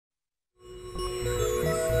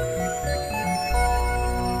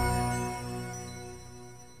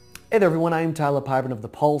Hey there everyone, I'm Tyler Pyburn of the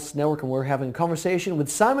Pulse Network, and we're having a conversation with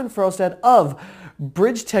Simen Frostad of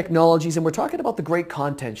Bridge Technologies, and we're talking about the great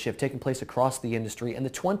content shift taking place across the industry and the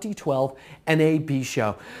 2012 NAB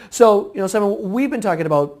show. So, Simen, we've been talking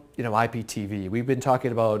about, IPTV, we've been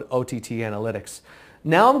talking about OTT analytics.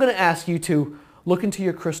 Now I'm going to ask you to look into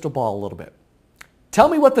your crystal ball a little bit. Tell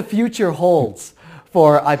me what the future holds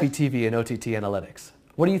for IPTV and OTT analytics.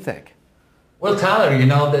 What do you think? Well, Tyler,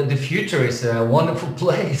 the future is a wonderful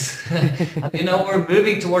place. And, we're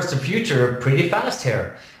moving towards the future pretty fast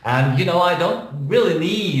here. And, I don't really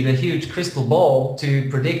need a huge crystal ball to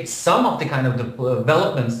predict some of the kind of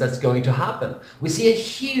developments that's going to happen. We see a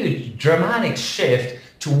huge dramatic shift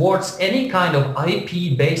towards any kind of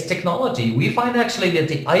IP-based technology. We find actually that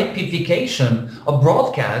the IPification of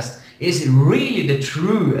broadcast is really the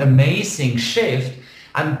true amazing shift,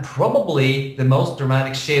 and probably the most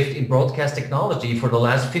dramatic shift in broadcast technology for the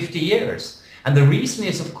last 50 years. And the reason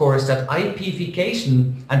is, of course, that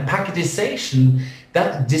IPification and packetization,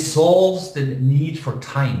 that dissolves the need for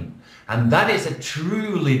time. And that is a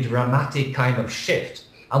truly dramatic kind of shift.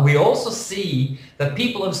 And we also see that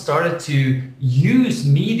people have started to use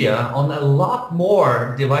media on a lot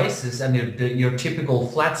more devices than your typical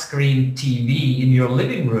flat screen TV in your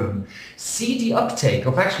living room. See the uptake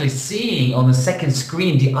of actually seeing on the second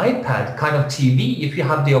screen the iPad kind of TV if you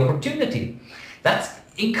have the opportunity. That's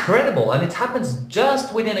incredible, and it happens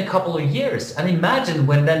just within a couple of years. And imagine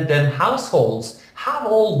when then households have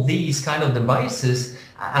all these kind of devices,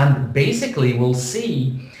 and basically we'll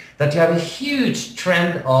see that you have a huge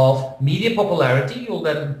trend of media popularity. You'll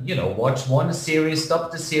then, watch one series,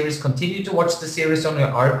 stop the series, continue to watch the series on your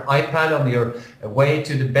iPad on your way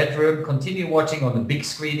to the bedroom, continue watching on the big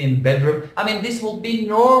screen in bedroom. I mean, this will be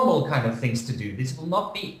normal kind of things to do. This will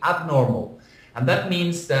not be abnormal. And that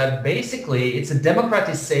means that basically it's a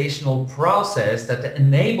democratizational process that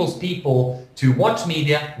enables people to watch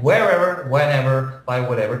media wherever, whenever, by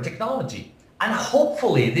whatever technology. And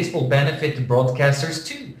hopefully this will benefit the broadcasters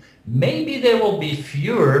too. Maybe there will be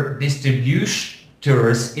fewer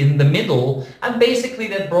distributors in the middle, and basically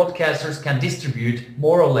that broadcasters can distribute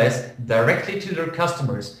more or less directly to their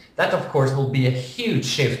customers. That, of course, will be a huge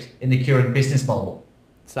shift in the current business model.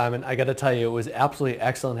 Simen, I got to tell you, it was absolutely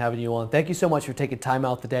excellent having you on. Thank you so much for taking time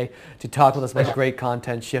out today to talk with us about the great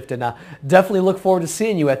content shift, and definitely look forward to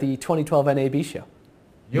seeing you at the 2012 NAB show.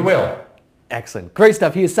 You will. Excellent. Great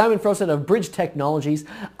stuff. He is Simen Frostad of Bridge Technologies.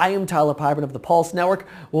 I am Tyler Pyburn of the Pulse Network.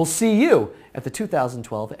 We'll see you at the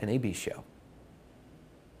 2012 NAB show.